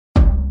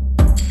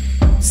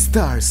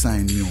Star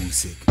Sign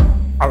Music.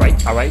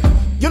 Alright.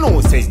 You know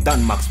who says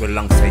Dan Maxwell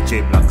alongside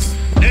J Blacks?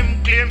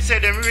 Them claim say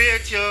them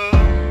rate you,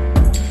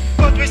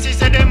 but we see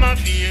say them a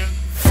fear.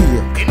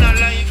 Fake. In a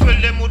life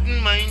well them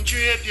wouldn't mind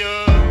drape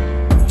you,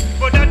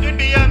 but that would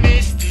be a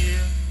mistake.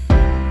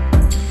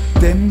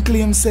 Them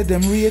claim say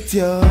them rate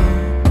ya.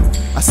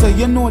 I say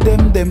you know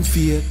them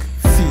fake.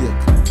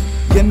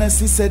 You know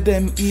see say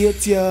them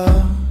hate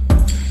ya.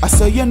 I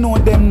say you know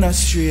them not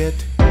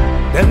straight.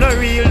 Them not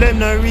real, them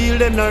not real,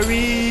 them not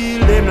real,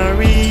 them not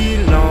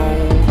real, no.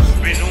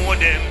 We know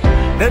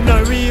them. Them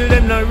not real,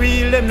 them not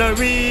real, them not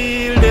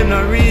real, them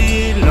not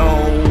real,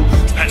 no.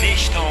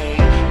 Spanish town.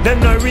 Them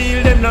not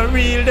real, them not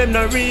real, them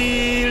not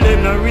real,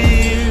 them not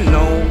real,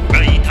 no.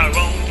 Right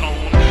around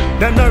town.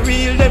 Them not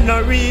real, them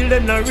not real,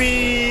 them not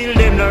real,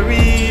 them not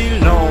real,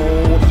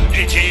 no.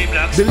 J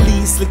Blacks. The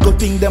least little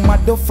thing them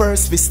at the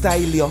first we style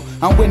you.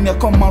 And when you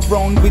come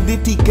around with the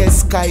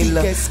thickest Kyle,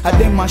 and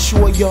them a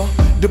show you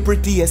the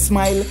prettiest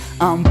smile.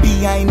 And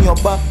behind your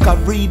back I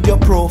read your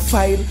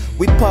profile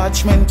with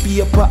parchment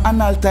paper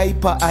and all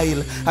type of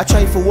aisle. I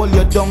try for hold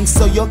you down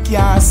so you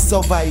can't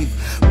survive.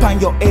 Pan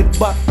your head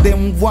back,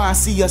 them want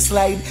see you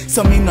slide.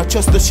 So me not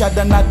trust the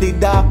shadow not the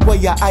dark where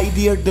you hide.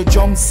 Hear the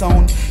jump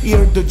sound,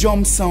 hear the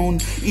jump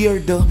sound, hear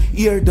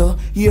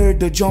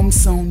the jump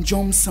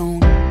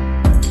sound.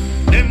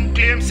 Them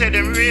claim say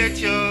them rate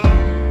you,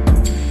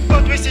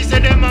 but we see say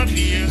them a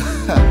fear.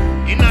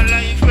 In a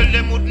life well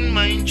them wouldn't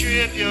mind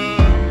drape you,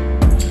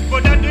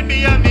 but that would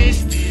be a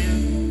mistake.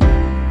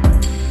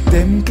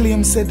 Them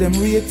claim say them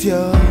rate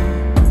ya.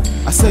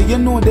 I say you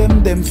know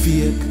them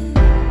fake.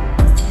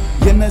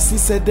 You know see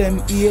say them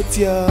hate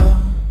ya.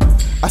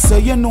 I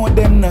say you know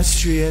them not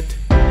straight.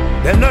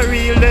 Them not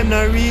real, them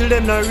not real,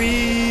 them not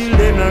real,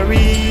 them not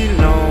real,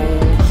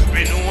 no.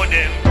 We know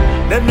them.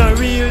 Them not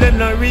real, them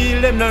not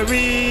real, them not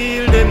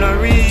real, them not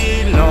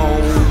real, no.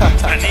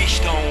 Spanish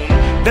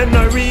town. Them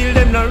not real,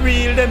 them not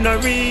real, them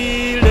not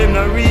real, them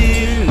not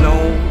real,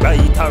 no.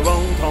 Right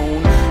around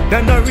town.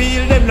 Them not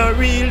real, them not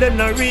real, them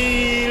not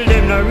real,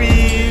 them not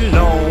real,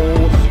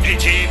 no.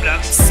 J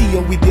Blacks. See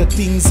you with your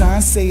things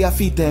and say I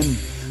feed them.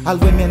 All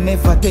when you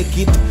never take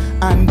it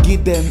and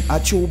give them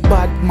a true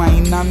bad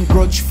mind and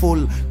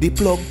grudgeful. The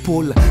plug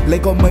pull,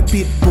 leg on my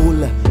pit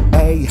bull.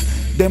 Hey,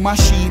 them a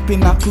sheep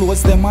in a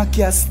clothes, them a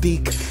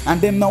castic.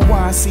 And them no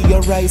want see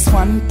your rise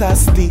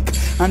fantastic.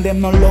 And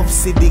them no love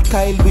see the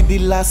Kyle with the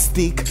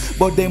elastic.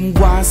 But them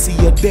want see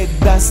you dead,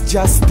 that's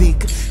just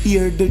stick.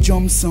 Hear the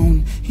jump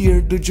sound,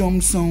 hear the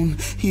jump sound,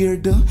 hear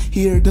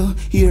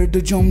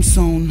the jump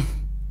sound.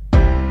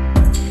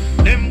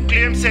 Them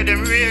claim say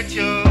them rate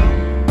you,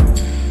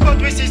 but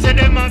we see say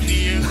them a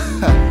fear.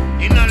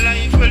 In a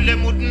life well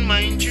them wouldn't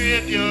mind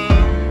drape you,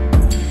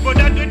 but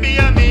that would be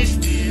a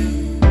mistake.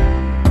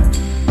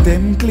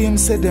 Them claim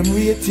say them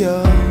rate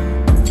ya.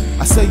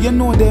 I say you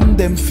know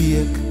them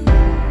fake.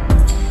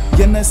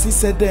 You know see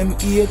say them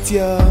hate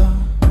ya.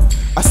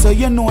 I say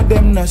you know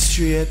them not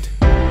straight.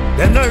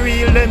 Them not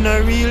real, them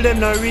not real, them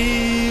not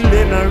real,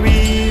 them not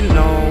real,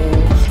 no.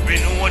 We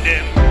know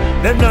them.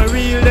 Them not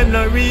real, them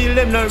not real,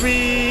 them not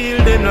real,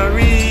 them not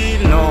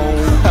real, no.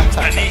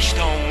 Spanish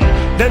town.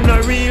 Them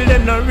not real,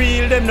 them not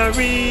real, them not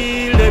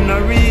real, them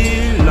not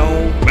real,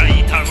 no.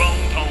 Right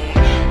around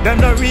town. Them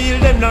not real,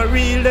 them not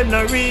real, them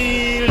not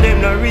real,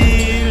 them not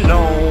real,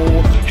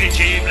 no.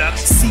 J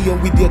Blacks. See you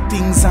with your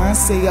things and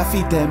say I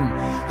feed them.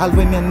 All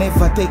when you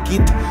never take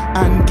it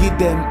and give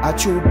them a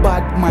true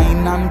bad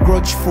mind and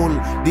grudgeful.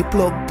 The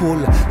plug pull,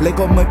 leg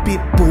on my pit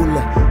bull.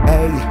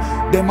 Hey,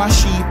 them a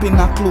sheep in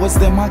a clothes,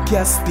 them a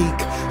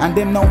castic. And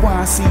them no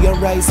want see your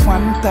rise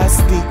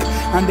fantastic.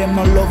 And them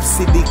no love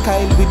see the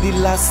Kyle with the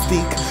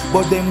elastic.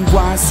 But them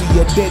want see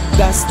you dead,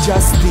 that's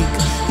just stick.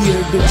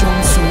 Hear the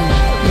jump sound,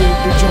 hear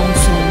the jump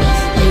sound,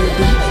 hear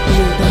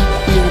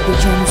the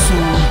jump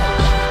sound.